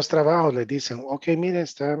algunos trabajos les dicen, ok, mire,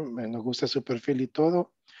 nos gusta su perfil y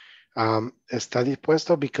todo. Está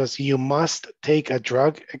dispuesto because you must take a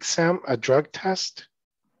drug exam, a drug test.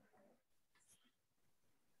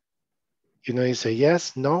 Y uno dice,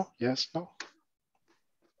 yes, no, yes, no.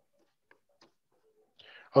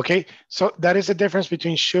 Okay, so that is the difference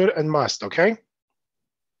between should and must, okay?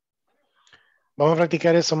 Vamos a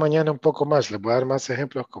practicar eso mañana un poco más. Les voy a dar más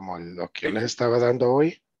ejemplos como los que yo les estaba dando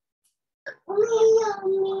hoy.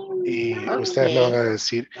 Y ustedes me van a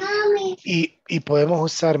decir. Y podemos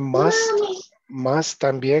usar must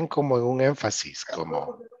también como en un énfasis,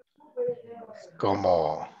 como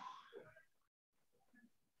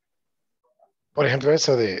por ejemplo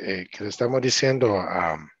eso de que le estamos diciendo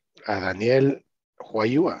a Daniel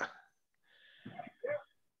Huayúa.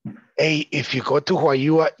 Hey, if you go to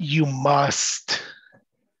Huayúa, you must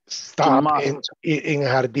stop in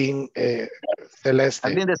Jardín Celeste.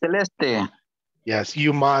 Jardín de Celeste. Yes,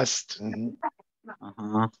 you must.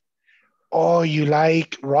 Oh, you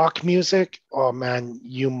like rock music? Oh man,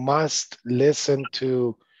 you must listen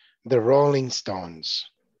to the Rolling Stones.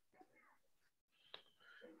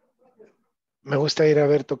 Me gusta ir a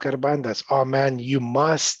ver tocar bandas. Oh man, you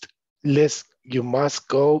must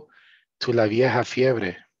go to La Vieja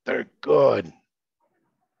Fiebre. They're good.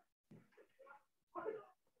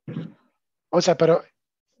 O sea, pero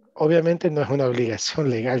obviamente no es una obligación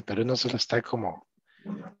legal, pero uno solo está como,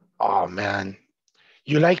 oh man,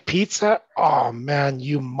 you like pizza? Oh man,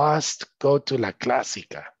 you must go to La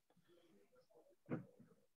Clásica.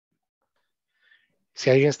 Si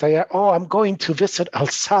alguien está allá, oh, I'm going to visit El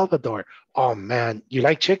Salvador. Oh man, you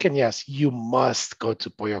like chicken? Yes, you must go to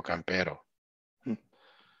Pollo Campero.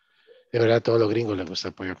 De verdad, a todos los gringos les gusta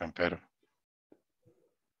el pollo campero.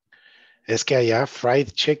 Es que allá fried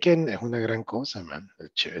chicken es una gran cosa, man.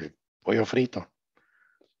 El pollo frito.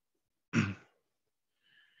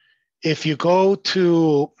 If you go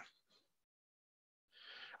to...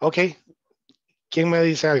 Ok. ¿Quién me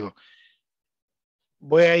dice algo?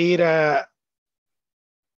 Voy a ir a...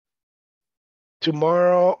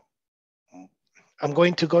 Tomorrow, I'm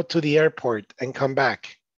going to go to the airport and come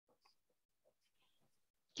back.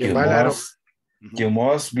 You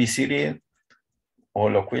must visit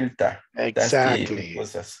Oloquilta. Exactly.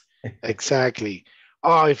 Exactly.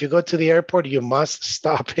 Oh, if you go to the airport, you must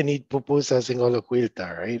stop and eat pupusas in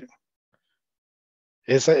Oloquilta, right?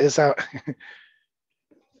 It's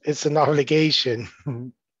an obligation.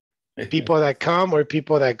 People that come or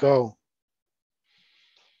people that go.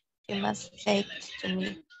 You must say to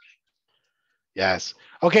me. Yes.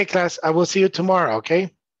 Okay, class. I will see you tomorrow,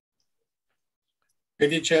 okay? Good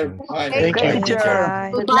teacher. Bye. Thank you. Teacher.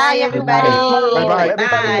 Goodbye, everybody. Bye-bye.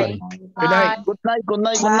 Bye. Good night. Good night. Good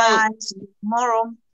night. Good night. Tomorrow.